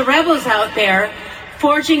to all the rebels out there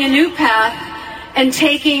forging a new path and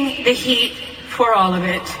taking the heat for all of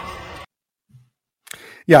it.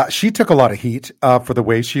 Yeah, she took a lot of heat for the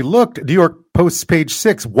way she looked. New York Post's page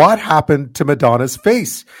 6, what happened to Madonna's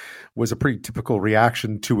face? Was a pretty typical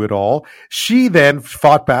reaction to it all. She then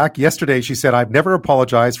fought back. Yesterday, she said, I've never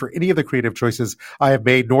apologized for any of the creative choices I have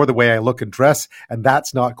made, nor the way I look and dress, and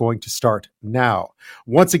that's not going to start now.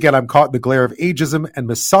 Once again, I'm caught in the glare of ageism and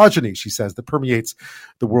misogyny, she says, that permeates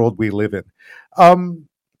the world we live in.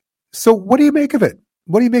 So what do you make of it?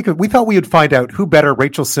 What do you make of it? We thought we would find out who better.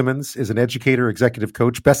 Rachel Simmons is an educator, executive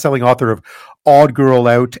coach, best-selling author of Odd Girl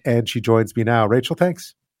Out, and she joins me now. Rachel,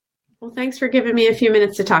 thanks. Well, thanks for giving me a few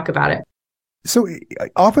minutes to talk about it. So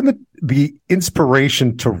often the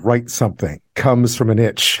inspiration to write something comes from an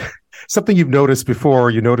itch, something you've noticed before,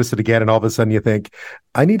 you notice it again, and all of a sudden you think,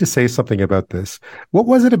 I need to say something about this. What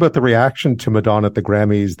was it about the reaction to Madonna at the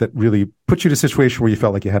Grammys that really put you in a situation where you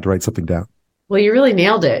felt like you had to write something down? Well, you really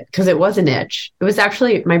nailed it, because it was an itch. It was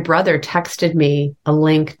actually, my brother texted me a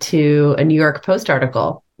link to a New York Post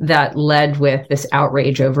article that led with this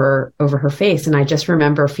outrage over her face. And I just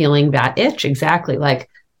remember feeling that itch exactly, like,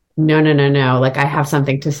 no, like I have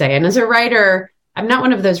something to say. And as a writer, I'm not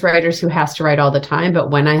one of those writers who has to write all the time, but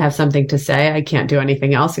when I have something to say, I can't do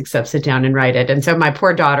anything else except sit down and write it. And so my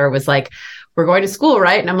poor daughter was like, we're going to school,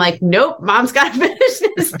 right? And I'm like, nope, mom's got to finish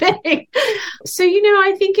this thing. So,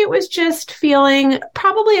 I think it was just feeling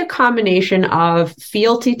probably a combination of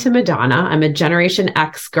fealty to Madonna. I'm a Generation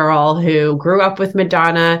X girl who grew up with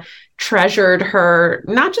Madonna, treasured her,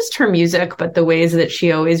 not just her music, but the ways that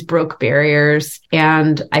she always broke barriers.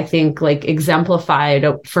 And I think exemplified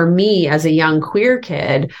for me as a young queer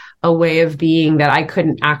kid, a way of being that I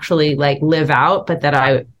couldn't actually live out, but that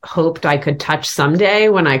I hoped I could touch someday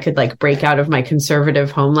when I could break out of my conservative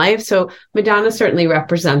home life. So Madonna certainly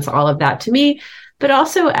represents all of that to me. But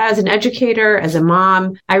also as an educator, as a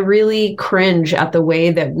mom, I really cringe at the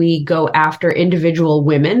way that we go after individual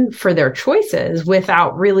women for their choices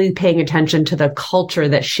without really paying attention to the culture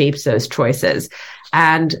that shapes those choices.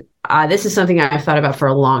 And this is something I've thought about for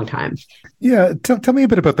a long time. Yeah. Tell me a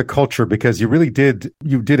bit about the culture, because you did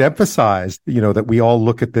emphasize, that we all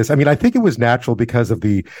look at this. I mean, I think it was natural because of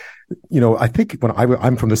I think when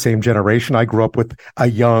I'm from the same generation, I grew up with a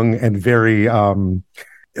young and very,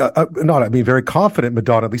 very confident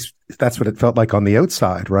Madonna. At least that's what it felt like on the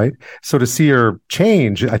outside, right? So to see her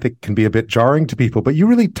change, I think can be a bit jarring to people, but you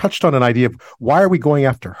really touched on an idea of why are we going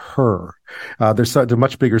after her? There's a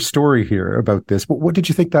much bigger story here about this. What did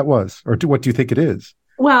you think that was? Or what do you think it is?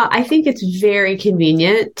 Well, I think it's very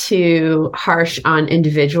convenient to harsh on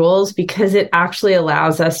individuals because it actually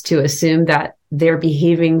allows us to assume that they're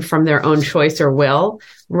behaving from their own choice or will,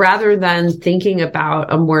 rather than thinking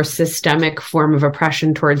about a more systemic form of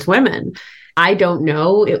oppression towards women. I don't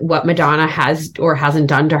know what Madonna has or hasn't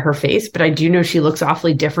done to her face, but I do know she looks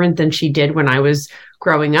awfully different than she did when I was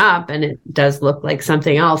growing up. And it does look like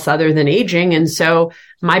something else other than aging. And so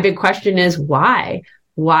my big question is why?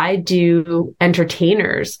 Why do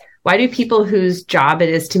entertainers, why do people whose job it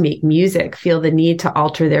is to make music feel the need to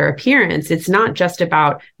alter their appearance? It's not just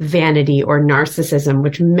about vanity or narcissism,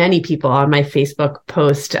 which many people on my Facebook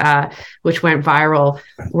post, which went viral,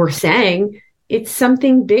 were saying. It's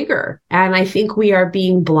something bigger. And I think we are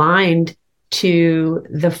being blind to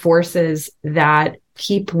the forces that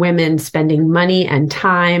keep women spending money and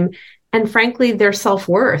time and, frankly, their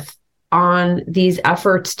self-worth on these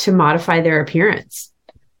efforts to modify their appearance.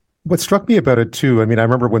 What struck me about it, too, I mean, I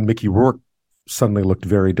remember when Mickey Rourke suddenly looked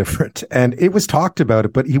very different, and it was talked about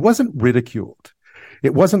it, but he wasn't ridiculed.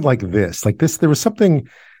 It wasn't like this. There was something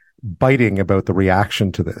biting about the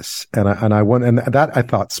reaction to this. And that I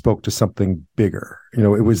thought spoke to something bigger. It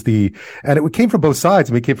was and it came from both sides.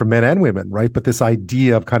 I mean, it came from men and women, right? But this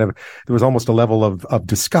idea of there was almost a level of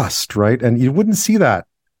disgust, right? And you wouldn't see that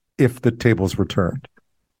if the tables were turned.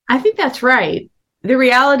 I think that's right. The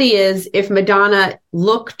reality is, if Madonna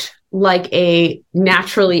looked like a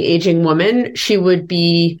naturally aging woman, she would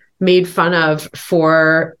be made fun of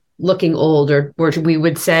for looking old, or we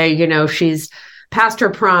would say, she's past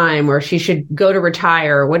her prime, or she should go to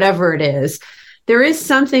retire, or whatever it is. There is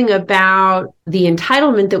something about the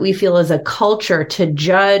entitlement that we feel as a culture to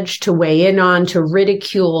judge, to weigh in on, to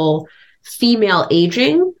ridicule female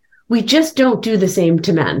aging. We just don't do the same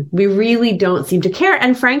to men. We really don't seem to care.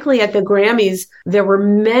 And frankly, at the Grammys, there were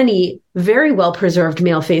many very well-preserved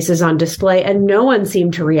male faces on display, and no one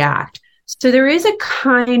seemed to react. So there is a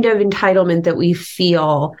kind of entitlement that we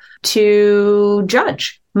feel to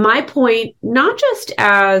judge. My point, not just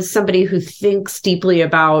as somebody who thinks deeply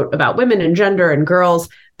about women and gender and girls,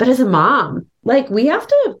 but as a mom, we have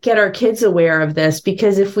to get our kids aware of this,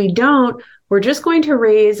 because if we don't, we're just going to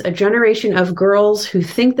raise a generation of girls who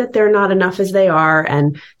think that they're not enough as they are,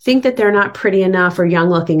 and think that they're not pretty enough or young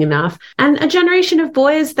looking enough, and a generation of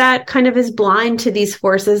boys that kind of is blind to these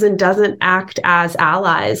forces and doesn't act as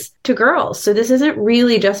allies to girls. So this isn't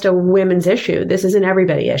really just a women's issue. This is an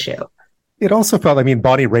everybody issue. It also felt,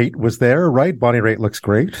 Bonnie Raitt was there, right? Bonnie Raitt looks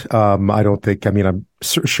great. I'm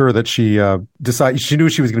sure that she decided, she knew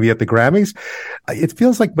she was going to be at the Grammys. It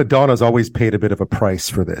feels like Madonna's always paid a bit of a price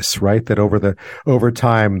for this, right? That over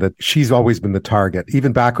time, that she's always been the target.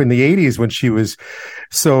 Even back in the 80s, when she was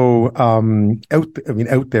so,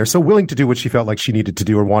 out there, so willing to do what she felt like she needed to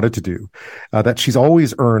do or wanted to do, that she's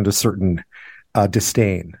always earned a certain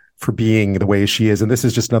disdain for being the way she is. And this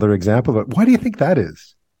is just another example of it. Why do you think that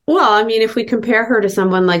is? Well, if we compare her to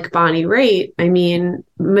someone like Bonnie Raitt,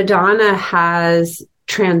 Madonna has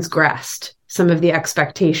transgressed some of the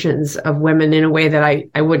expectations of women in a way that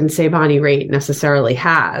I wouldn't say Bonnie Raitt necessarily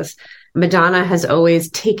has. Madonna has always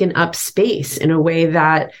taken up space in a way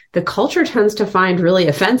that the culture tends to find really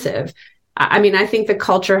offensive. I think the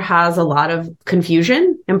culture has a lot of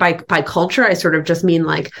confusion. And by culture, I sort of just mean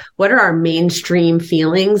what are our mainstream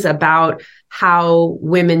feelings about how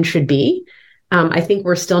women should be? I think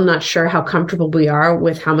we're still not sure how comfortable we are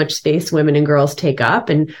with how much space women and girls take up.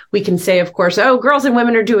 And we can say, of course, girls and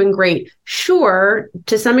women are doing great. Sure,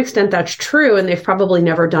 to some extent that's true, and they've probably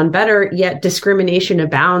never done better, yet discrimination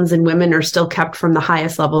abounds and women are still kept from the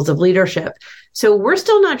highest levels of leadership. So we're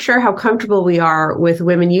still not sure how comfortable we are with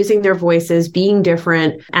women using their voices, being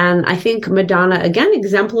different. And I think Madonna, again,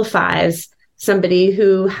 exemplifies somebody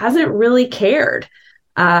who hasn't really cared,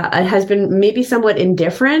 has been maybe somewhat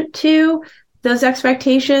indifferent to those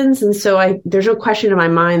expectations. And so there's no question in my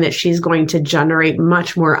mind that she's going to generate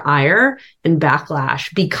much more ire and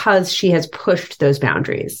backlash because she has pushed those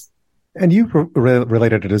boundaries. And you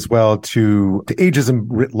related it as well to ageism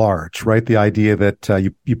writ large, right? The idea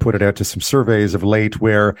that you put it out to some surveys of late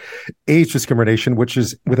where age discrimination, which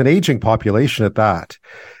is with an aging population at that,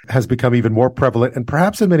 has become even more prevalent and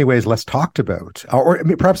perhaps in many ways less talked about. Or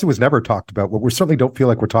perhaps it was never talked about, but we certainly don't feel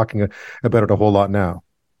like we're talking about it a whole lot now.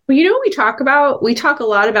 Well, what we talk about? We talk a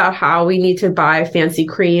lot about how we need to buy fancy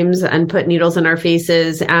creams and put needles in our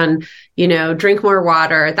faces and, drink more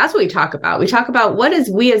water. That's what we talk about. We talk about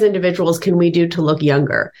we as individuals can we do to look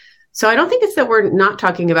younger. So I don't think it's that we're not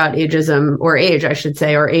talking about ageism, or age, I should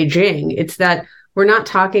say, or aging. It's that we're not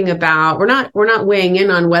talking about, we're not weighing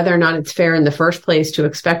in on whether or not it's fair in the first place to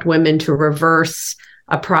expect women to reverse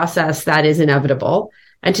a process that is inevitable,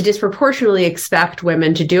 and to disproportionately expect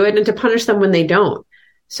women to do it and to punish them when they don't.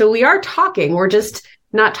 So we are talking, we're just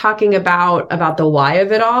not talking about the why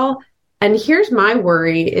of it all. And here's my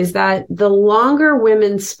worry, is that the longer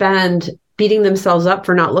women spend beating themselves up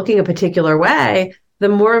for not looking a particular way, the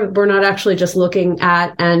more we're not actually just looking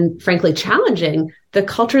at and frankly challenging the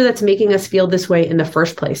culture that's making us feel this way in the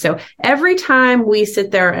first place. So every time we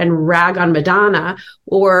sit there and rag on Madonna,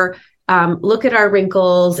 or look at our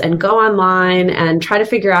wrinkles and go online and try to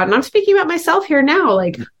figure out, and I'm speaking about myself here now,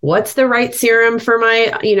 what's the right serum for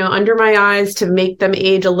my, under my eyes to make them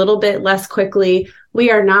age a little bit less quickly.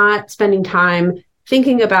 We are not spending time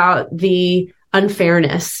thinking about the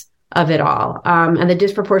unfairness of it all, and the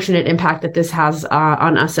disproportionate impact that this has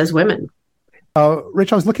on us as women.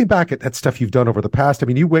 Rich, I was looking back at stuff you've done over the past.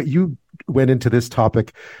 You went into this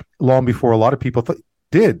topic long before a lot of people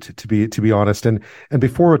did, to be honest, and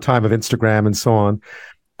before a time of Instagram and so on.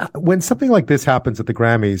 When something like this happens at the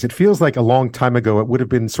Grammys, it feels like a long time ago it would have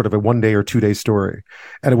been sort of a 1 day or 2 day story,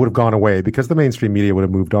 and it would have gone away because the mainstream media would have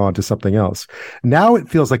moved on to something else. Now it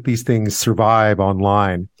feels like these things survive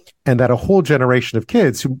online and that a whole generation of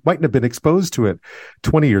kids who mightn't have been exposed to it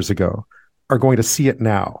 20 years ago are going to see it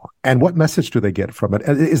now. And what message do they get from it?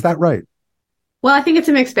 Is that right? Well, I think it's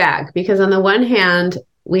a mixed bag, because on the one hand,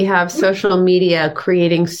 we have social media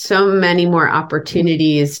creating so many more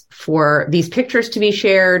opportunities for these pictures to be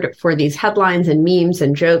shared, for these headlines and memes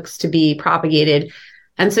and jokes to be propagated.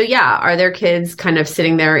 And so, yeah, are there kids kind of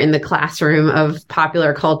sitting there in the classroom of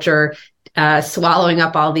popular culture, swallowing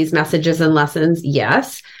up all these messages and lessons?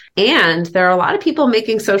 Yes. And there are a lot of people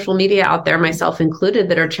making social media out there, myself included,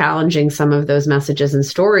 that are challenging some of those messages and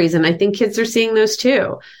stories. And I think kids are seeing those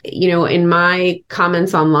too. You know, in my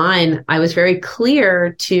comments online, I was very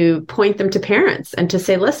clear to point them to parents and to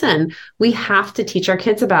say, listen, we have to teach our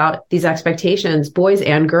kids about these expectations, boys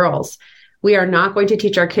and girls. We are not going to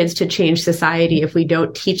teach our kids to change society if we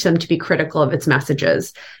don't teach them to be critical of its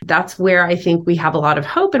messages. That's where I think we have a lot of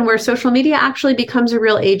hope, and where social media actually becomes a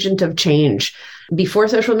real agent of change. Before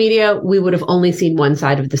social media, we would have only seen one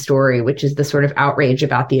side of the story, which is the sort of outrage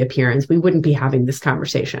about the appearance. We wouldn't be having this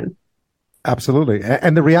conversation. Absolutely.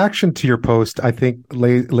 And the reaction to your post, I think,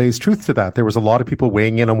 lays truth to that. There was a lot of people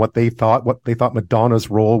weighing in on what they thought Madonna's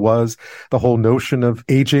role was, the whole notion of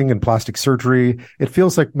aging and plastic surgery. It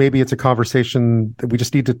feels like maybe it's a conversation that we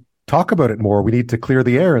just need to talk about it more. We need to clear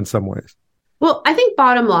the air in some ways. Well, I think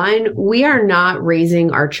bottom line, we are not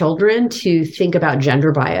raising our children to think about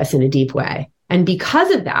gender bias in a deep way. And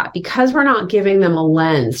because of that, because we're not giving them a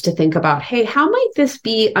lens to think about, hey, how might this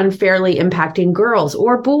be unfairly impacting girls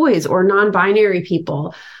or boys or non-binary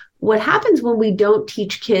people? What happens when we don't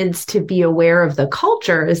teach kids to be aware of the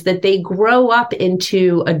culture is that they grow up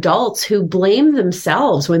into adults who blame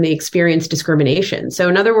themselves when they experience discrimination. So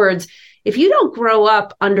in other words, if you don't grow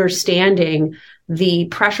up understanding the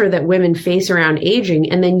pressure that women face around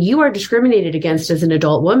aging, and then you are discriminated against as an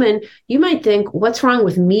adult woman, you might think, what's wrong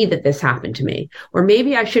with me that this happened to me? Or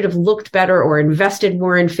maybe I should have looked better or invested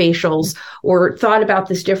more in facials or thought about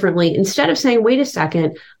this differently, instead of saying, wait a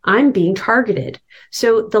second, I'm being targeted.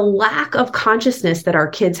 So the lack of consciousness that our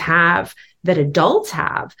kids have, that adults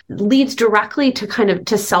have, leads directly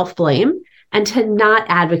to self-blame and to not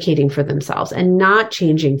advocating for themselves and not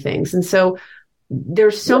changing things. And so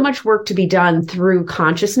there's so much work to be done through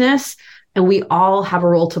consciousness, and we all have a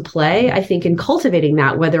role to play, I think, in cultivating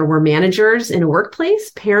that, whether we're managers in a workplace,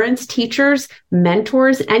 parents, teachers,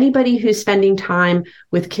 mentors, anybody who's spending time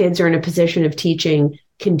with kids or in a position of teaching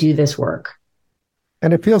can do this work.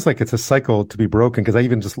 And it feels like it's a cycle to be broken, because I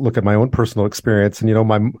even just look at my own personal experience. And, you know,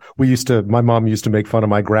 my mom used to make fun of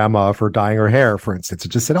my grandma for dyeing her hair, for instance. It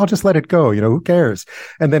just said, I'll just let it go. You know, who cares?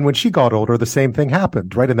 And then when she got older, the same thing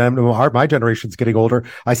happened, right? And then my generation's getting older.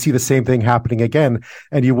 I see the same thing happening again.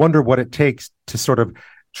 And you wonder what it takes to sort of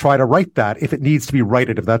try to right that, if it needs to be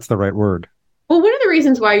righted, if that's the right word. Well, one of the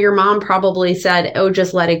reasons why your mom probably said, oh,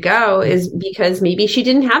 just let it go, is because maybe she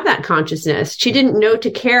didn't have that consciousness. She didn't know to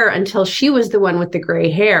care until she was the one with the gray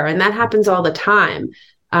hair. And that happens all the time.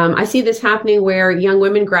 I see this happening where young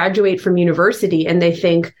women graduate from university and they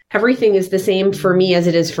think everything is the same for me as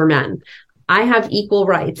it is for men. I have equal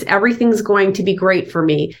rights. Everything's going to be great for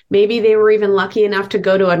me. Maybe they were even lucky enough to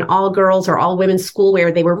go to an all girls or all women's school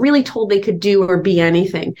where they were really told they could do or be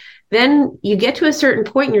anything. Then you get to a certain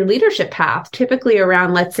point in your leadership path, typically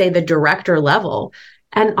around, let's say, the director level.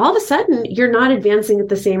 And all of a sudden, you're not advancing at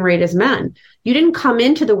the same rate as men. You didn't come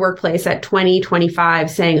into the workplace at 20,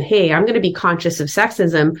 25 saying, hey, I'm going to be conscious of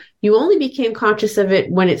sexism. You only became conscious of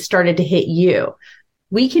it when it started to hit you.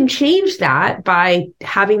 We can change that by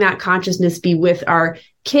having that consciousness be with our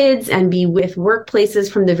kids and be with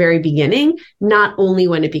workplaces from the very beginning, not only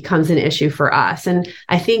when it becomes an issue for us. And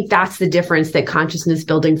I think that's the difference that consciousness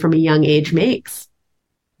building from a young age makes.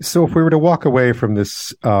 So if we were to walk away from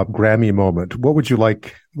this Grammy moment, what would you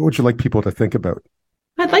like people to think about?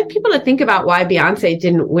 I'd like people to think about why Beyonce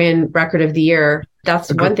didn't win Record of the Year.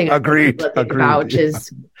 That's one thing Agreed. About, which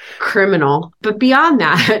is criminal. But beyond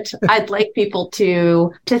that, I'd like people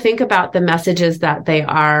to think about the messages that they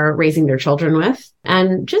are raising their children with,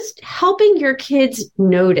 and just helping your kids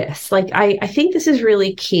notice. Like, I think this is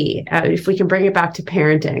really key, if we can bring it back to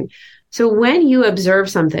parenting. So when you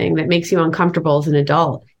observe something that makes you uncomfortable as an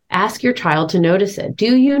adult, ask your child to notice it.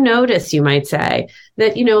 Do you notice, you might say,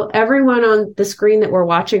 that, you know, everyone on the screen that we're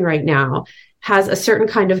watching right now has a certain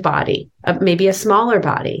kind of body, maybe a smaller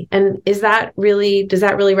body. And does that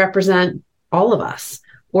really represent all of us?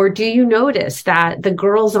 Or do you notice that the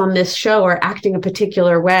girls on this show are acting a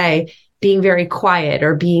particular way, being very quiet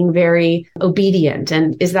or being very obedient?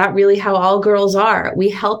 And is that really how all girls are?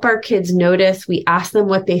 We help our kids notice. We ask them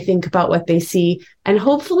what they think about what they see. And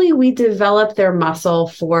hopefully we develop their muscle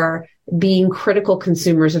for being critical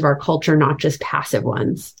consumers of our culture, not just passive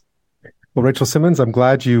ones. Well, Rachel Simmons, I'm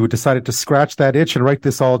glad you decided to scratch that itch and write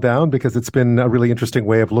this all down, because it's been a really interesting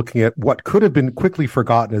way of looking at what could have been quickly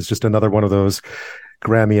forgotten as just another one of those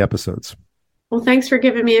Grammy episodes. Well, thanks for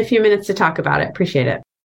giving me a few minutes to talk about it. Appreciate it.